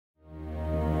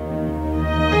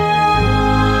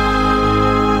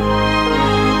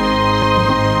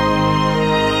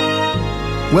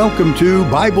Welcome to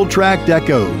Bible Tract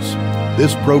Echoes.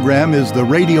 This program is the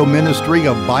radio ministry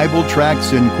of Bible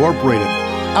Tracts Incorporated.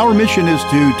 Our mission is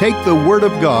to take the Word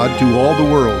of God to all the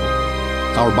world.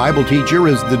 Our Bible teacher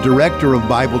is the director of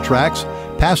Bible Tracts,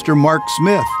 Pastor Mark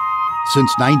Smith.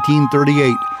 Since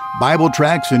 1938, Bible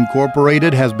Tracts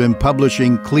Incorporated has been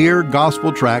publishing clear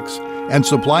gospel tracts and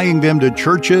supplying them to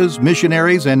churches,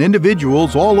 missionaries, and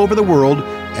individuals all over the world,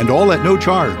 and all at no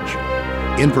charge.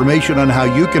 Information on how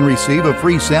you can receive a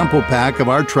free sample pack of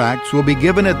our tracts will be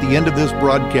given at the end of this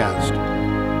broadcast.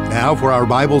 Now for our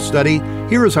Bible study,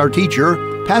 here is our teacher,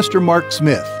 Pastor Mark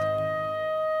Smith.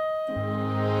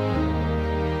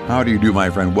 How do you do, my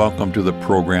friend? Welcome to the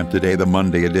program today, the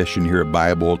Monday edition here at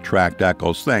Bible Tract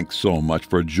Echoes. Thanks so much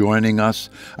for joining us.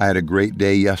 I had a great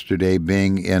day yesterday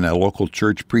being in a local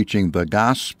church preaching the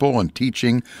gospel and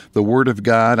teaching the Word of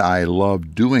God. I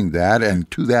love doing that, and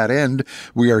to that end,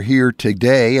 we are here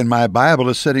today, and my Bible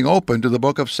is sitting open to the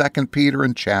book of 2 Peter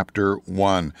in chapter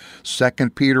 1. 2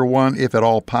 Peter 1, if at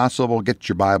all possible, get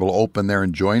your Bible open there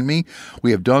and join me.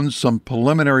 We have done some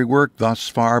preliminary work thus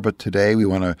far, but today we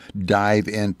want to dive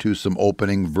into some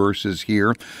opening verses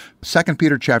here. 2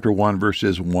 Peter chapter 1,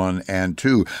 verses 1 and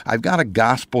 2. I've got a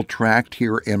gospel tract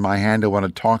here in my hand I want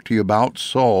to talk to you about.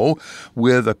 So,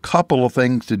 with a couple of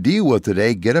things to deal with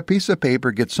today, get a piece of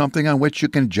paper, get something on which you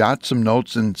can jot some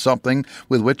notes and something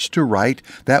with which to write.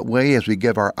 That way, as we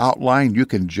give our outline, you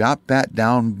can jot that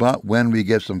down, but when we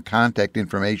give some contact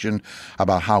information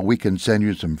about how we can send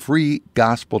you some free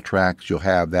gospel tracts, you'll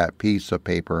have that piece of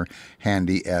paper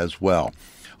handy as well.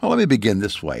 Well, let me begin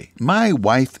this way. My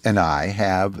wife and I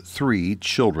have 3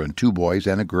 children, 2 boys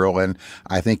and a girl, and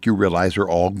I think you realize they're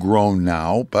all grown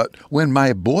now. But when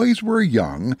my boys were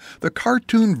young, the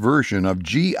cartoon version of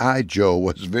G.I. Joe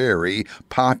was very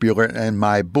popular, and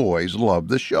my boys loved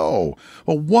the show.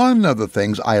 Well, one of the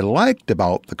things I liked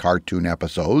about the cartoon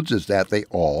episodes is that they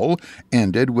all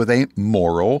ended with a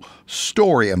moral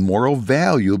story, a moral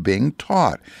value being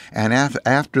taught. And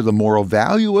after the moral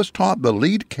value was taught, the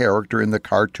lead character in the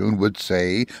cartoon would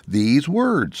say these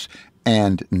words,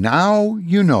 "And now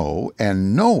you know,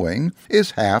 and knowing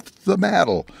is half the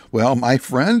battle." Well, my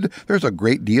friend, there's a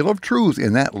great deal of truth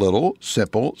in that little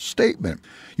simple statement.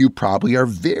 You probably are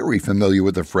very familiar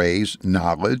with the phrase,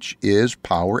 knowledge is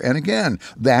power, and again,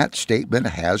 that statement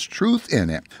has truth in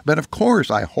it. But of course,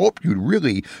 I hope you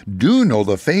really do know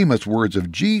the famous words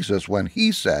of Jesus when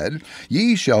he said,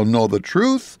 "Ye shall know the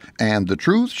truth, and the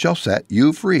truth shall set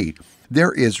you free."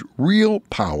 There is real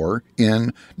power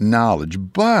in knowledge,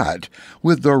 but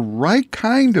with the right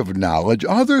kind of knowledge,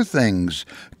 other things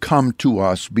come to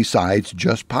us besides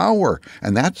just power.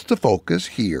 And that's the focus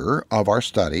here of our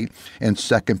study in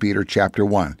 2 Peter chapter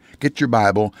 1. Get your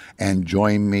Bible and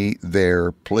join me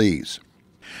there, please.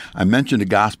 I mentioned a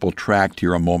gospel tract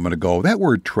here a moment ago. That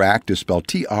word tract is spelled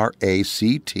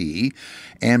T-R-A-C-T,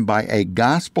 and by a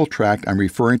gospel tract, I'm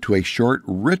referring to a short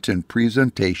written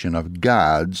presentation of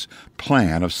God's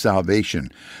plan of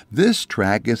salvation. This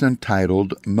tract is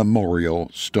entitled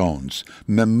Memorial Stones.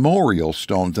 Memorial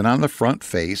Stones, and on the front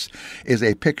face is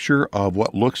a picture of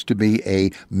what looks to be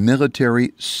a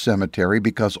military cemetery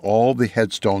because all the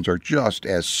headstones are just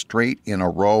as straight in a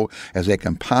row as they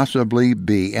can possibly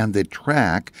be, and the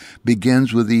tract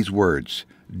begins with these words,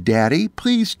 "Daddy,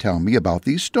 please tell me about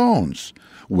these stones."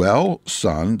 "Well,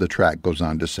 son," the tract goes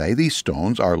on to say, "these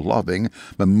stones are loving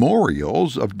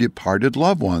memorials of departed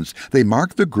loved ones. They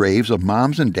mark the graves of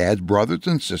moms and dads, brothers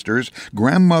and sisters,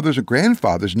 grandmothers and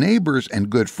grandfathers, neighbors and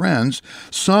good friends.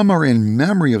 Some are in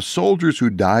memory of soldiers who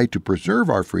died to preserve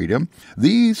our freedom.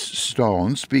 These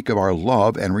stones speak of our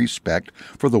love and respect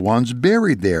for the ones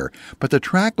buried there." But the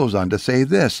tract goes on to say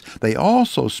this, they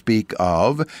also speak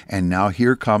of, and now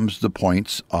here comes the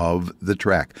points of the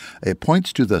tract. It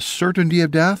points to the certainty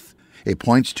of death. It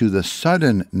points to the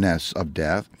suddenness of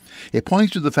death. It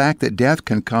points to the fact that death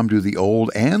can come to the old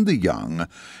and the young,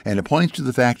 and it points to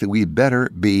the fact that we better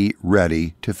be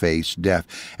ready to face death.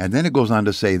 And then it goes on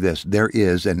to say this, there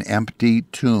is an empty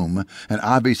tomb, and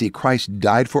obviously Christ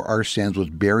died for our sins, was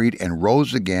buried, and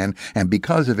rose again, and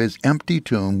because of his empty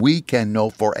tomb, we can know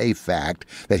for a fact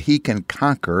that he can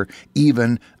conquer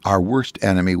even our worst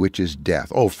enemy, which is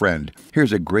death. Oh, friend,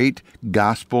 here's a great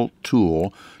gospel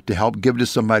tool to help give to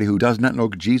somebody who does not know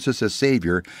Jesus as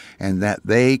Savior, and that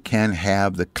they can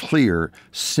have the clear,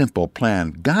 simple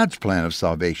plan, God's plan of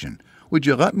salvation. would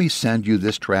you let me send you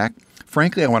this tract?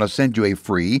 Frankly, I want to send you a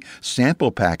free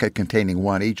sample packet containing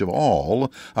one each of all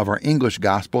of our English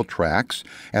Gospel tracts.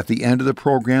 At the end of the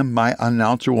program, my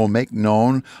announcer will make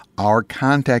known our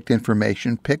contact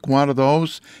information. Pick one of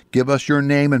those, give us your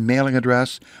name and mailing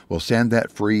address. We'll send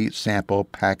that free sample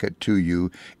packet to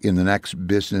you in the next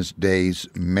business day's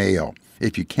mail.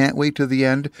 If you can't wait to the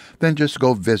end, then just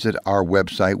go visit our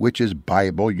website, which is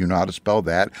Bible, you know how to spell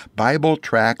that,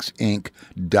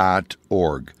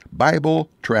 BibleTractsInc.org.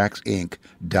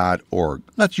 BibleTractsInc.org.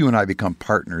 Let's you and I become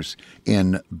partners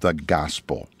in the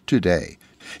gospel today.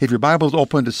 If your Bible is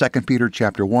open to 2 Peter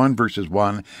chapter 1, verses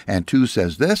 1 and 2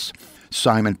 says this,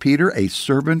 Simon Peter, a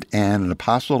servant and an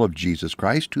apostle of Jesus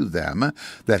Christ, to them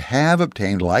that have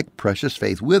obtained like precious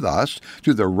faith with us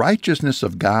through the righteousness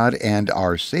of God and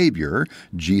our Savior,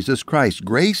 Jesus Christ.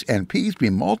 Grace and peace be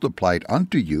multiplied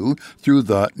unto you through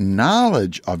the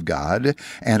knowledge of God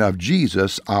and of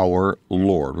Jesus our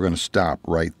Lord. We're going to stop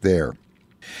right there.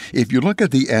 If you look at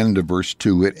the end of verse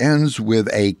 2, it ends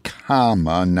with a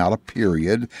comma, not a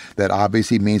period. That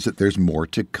obviously means that there's more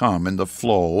to come in the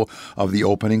flow of the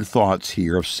opening thoughts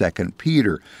here of 2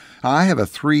 Peter. I have a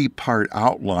 3-part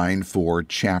outline for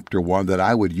chapter 1 that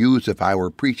I would use if I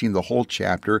were preaching the whole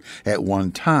chapter at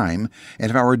one time. And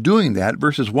if I were doing that,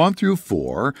 verses 1 through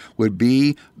 4 would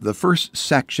be the first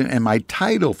section, and my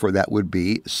title for that would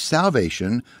be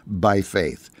Salvation by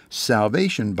Faith.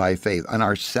 Salvation by faith. And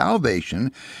our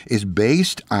salvation is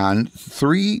based on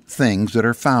 3 things that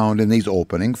are found in these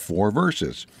opening 4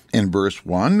 verses. In verse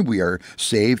 1, we are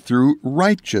saved through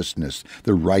righteousness,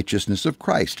 the righteousness of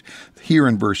Christ. Here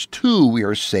in verse 2, we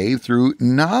are saved through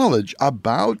knowledge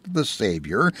about the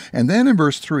Savior. And then in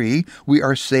verse 3, we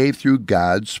are saved through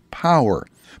God's power.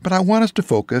 But I want us to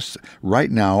focus right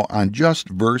now on just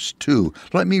verse 2.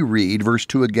 Let me read verse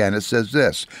 2 again. It says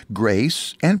this,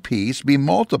 Grace and peace be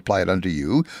multiplied unto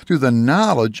you through the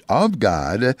knowledge of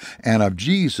God and of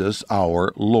Jesus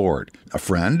our Lord. A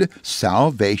friend,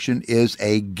 salvation is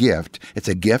a gift. It's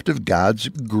a gift of God's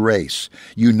grace.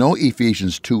 You know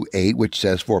Ephesians 2:8, which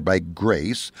says, For by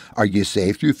grace are ye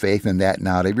saved through faith, and that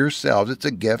not of yourselves. It's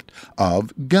a gift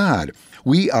of God.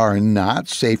 We are not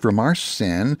saved from our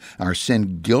sin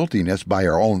guiltiness by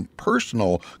our own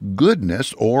personal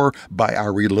goodness or by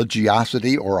our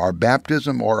religiosity or our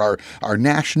baptism or our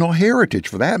national heritage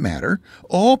for that matter.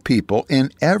 All people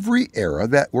in every era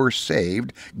that were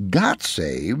saved got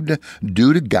saved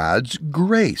due to God's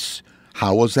grace.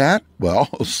 How was that? Well,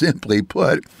 simply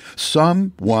put,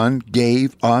 someone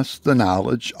gave us the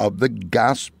knowledge of the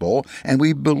gospel, and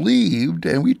we believed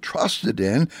and we trusted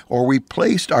in, or we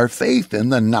placed our faith in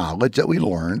the knowledge that we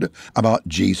learned about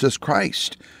Jesus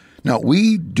Christ. Now,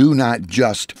 we do not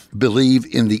just believe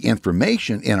in the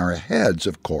information in our heads,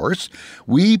 of course.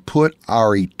 We put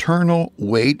our eternal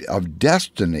weight of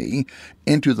destiny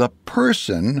into the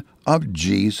person of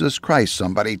Jesus Christ.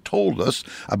 Somebody told us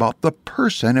about the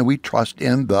person, and we trust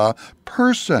in the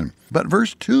person. But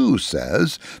verse 2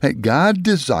 says that God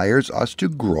desires us to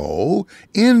grow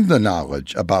in the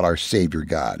knowledge about our Savior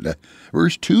God.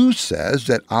 Verse 2 says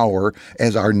that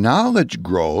as our knowledge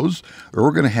grows,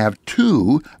 we're going to have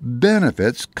 2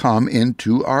 benefits come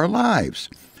into our lives.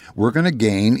 We're going to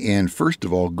gain in, first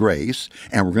of all, grace,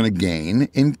 and we're going to gain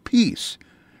in peace.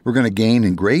 We're going to gain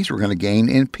in grace. We're going to gain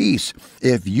in peace.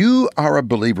 If you are a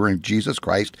believer in Jesus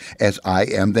Christ, as I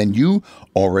am, then you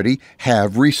already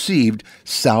have received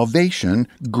salvation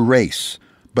grace.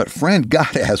 But friend,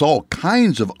 God has all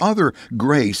kinds of other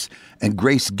grace and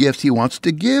grace gifts He wants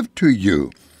to give to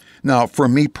you. Now, for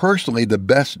me personally, the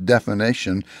best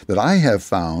definition that I have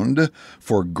found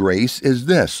for grace is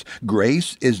this.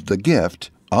 Grace is the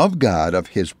gift of God, of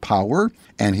His power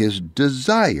and His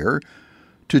desire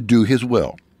to do His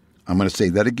will. I'm going to say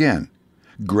that again.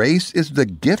 Grace is the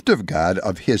gift of God,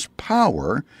 of His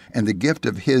power, and the gift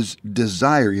of His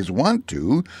desire, His want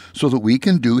to, so that we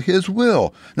can do His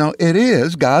will. Now, it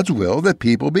is God's will that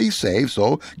people be saved,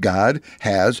 so God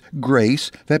has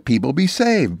grace that people be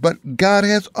saved. But God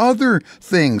has other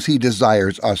things He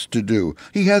desires us to do.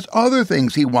 He has other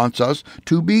things He wants us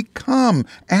to become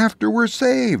after we're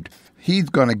saved.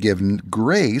 He's going to give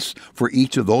grace for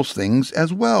each of those things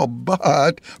as well.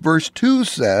 But verse 2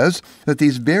 says that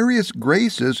these various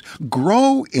graces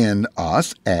grow in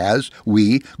us as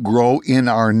we grow in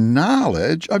our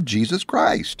knowledge of Jesus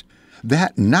Christ.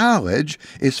 That knowledge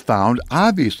is found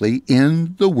obviously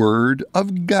in the Word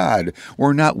of God.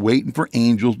 We're not waiting for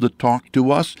angels to talk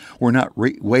to us. We're not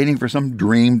waiting for some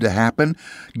dream to happen.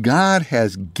 God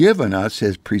has given us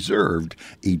His preserved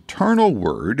eternal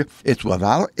Word. It's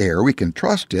without error. We can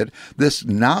trust it. This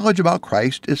knowledge about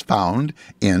Christ is found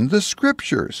in the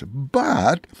Scriptures.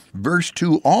 But verse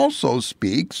 2 also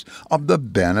speaks of the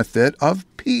benefit of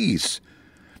peace.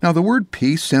 Now, the word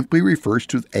peace simply refers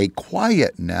to a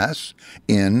quietness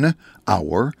in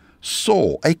our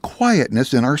soul, a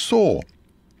quietness in our soul.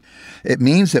 It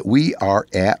means that we are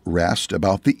at rest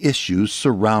about the issues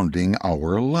surrounding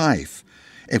our life.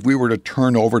 If we were to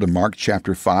turn over to Mark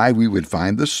chapter 5, we would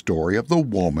find the story of the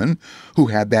woman who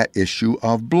had that issue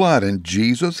of blood, and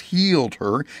Jesus healed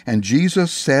her, and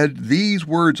Jesus said these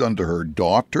words unto her,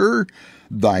 "Daughter,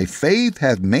 thy faith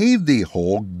hath made thee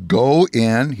whole. Go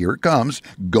in," here it comes,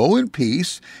 "go in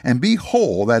peace, and be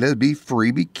whole," that is, be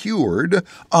free, be cured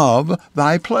of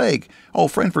thy plague. Oh,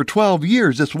 friend, for 12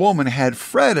 years, this woman had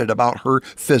fretted about her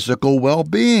physical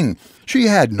well-being. She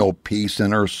had no peace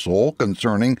in her soul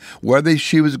concerning whether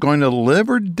she was going to live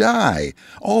or die.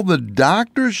 All the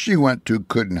doctors she went to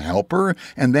couldn't help her,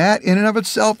 and that in and of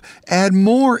itself add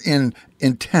more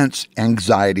intense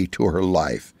anxiety to her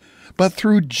life. But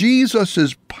through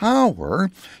Jesus' power,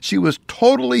 she was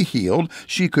totally healed.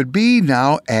 She could be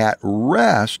now at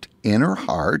rest in her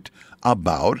heart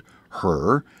about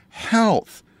her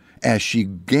health. As she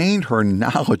gained her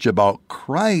knowledge about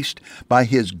Christ, by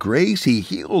His grace He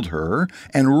healed her,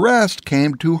 and rest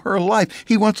came to her life.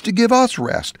 He wants to give us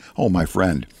rest. Oh, my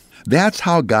friend, that's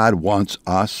how God wants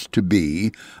us to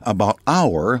be about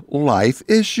our life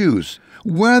issues.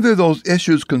 Whether those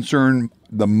issues concern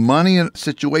the money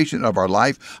situation of our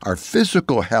life, our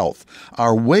physical health,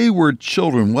 our wayward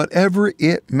children, whatever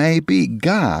it may be,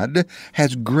 God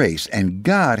has grace and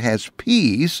God has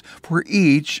peace for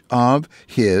each of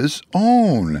His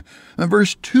own. And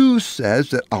verse 2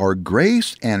 says that our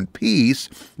grace and peace,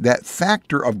 that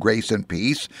factor of grace and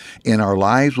peace in our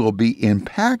lives, will be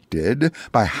impacted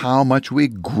by how much we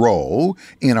grow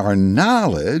in our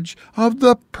knowledge of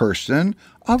the person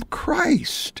of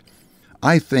Christ.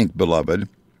 I think, beloved,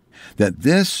 that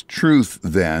this truth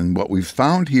then, what we've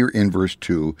found here in verse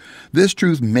 2, this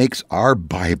truth makes our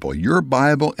Bible, your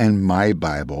Bible and my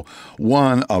Bible,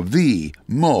 one of the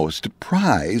most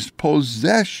prized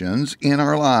possessions in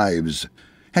our lives.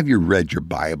 Have you read your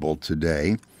Bible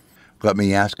today? Let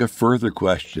me ask a further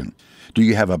question. Do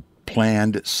you have a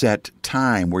planned set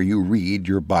time where you read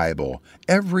your Bible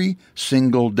every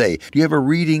single day? Do you have a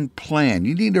reading plan?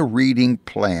 You need a reading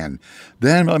plan.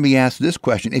 Then let me ask this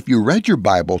question. If you read your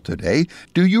Bible today,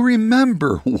 do you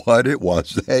remember what it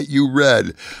was that you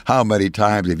read? How many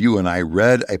times have you and I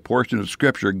read a portion of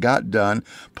Scripture, got done,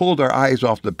 pulled our eyes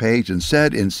off the page, and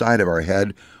said inside of our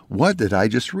head, "What did I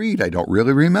just read? I don't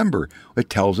really remember." It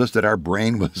tells us that our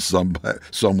brain was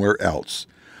somewhere else.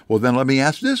 Well, then let me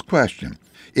ask this question.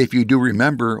 If you do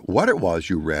remember what it was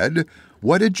you read,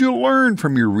 what did you learn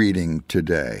from your reading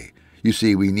today? You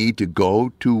see, we need to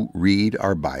go to read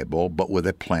our Bible, but with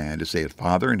a plan to say,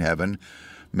 "Father in heaven,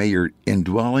 may your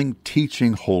indwelling,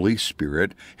 teaching Holy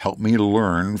Spirit help me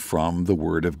learn from the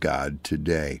Word of God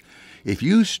today." If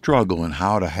you struggle in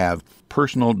how to have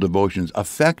personal devotions,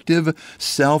 effective,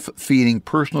 self-feeding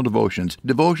personal devotions,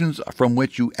 devotions from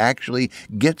which you actually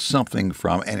get something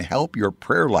from and help your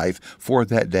prayer life for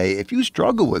that day, if you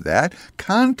struggle with that,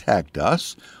 contact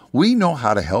us. We know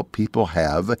how to help people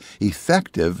have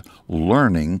effective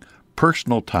learning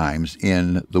personal times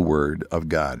in the Word of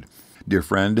God. Dear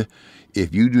friend,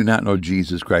 if you do not know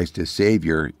Jesus Christ as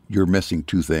Savior, you're missing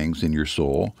two things in your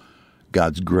soul: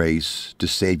 God's grace to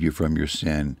save you from your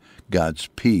sin, God's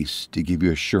peace to give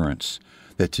you assurance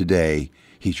that today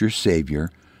He's your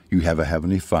Savior, you have a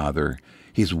Heavenly Father,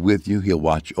 He's with you, He'll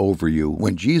watch over you.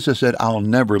 When Jesus said, "I'll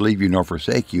never leave you nor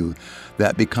forsake you,"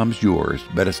 that becomes yours,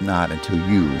 but it's not until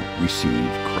you receive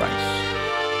Christ.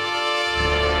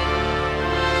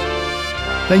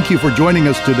 Thank you for joining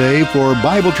us today for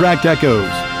Bible Tract Echoes.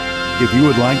 If you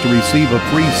would like to receive a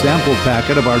free sample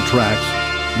packet of our tracts,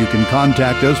 you can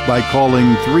contact us by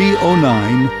calling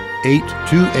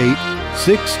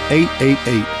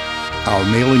 309-828-6888. Our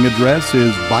mailing address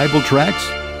is Bible Tracts,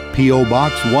 P.O.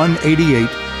 Box 188,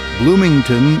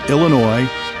 Bloomington, Illinois,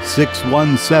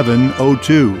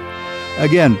 61702.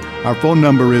 Again, our phone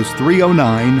number is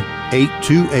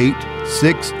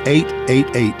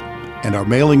 309-828-6888, and our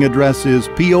mailing address is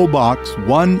P.O. Box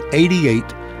 188,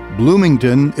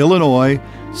 Bloomington, Illinois,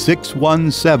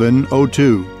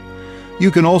 61702. You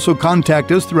can also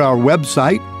contact us through our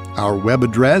website. Our web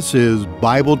address is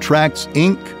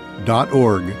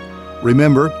BibleTractsInc.org.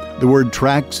 Remember, The word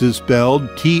tracts is spelled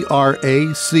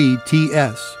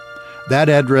Tracts. That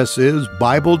address is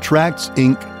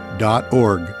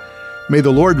BibleTractsInc.org. May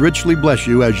the Lord richly bless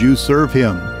you as you serve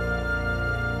Him.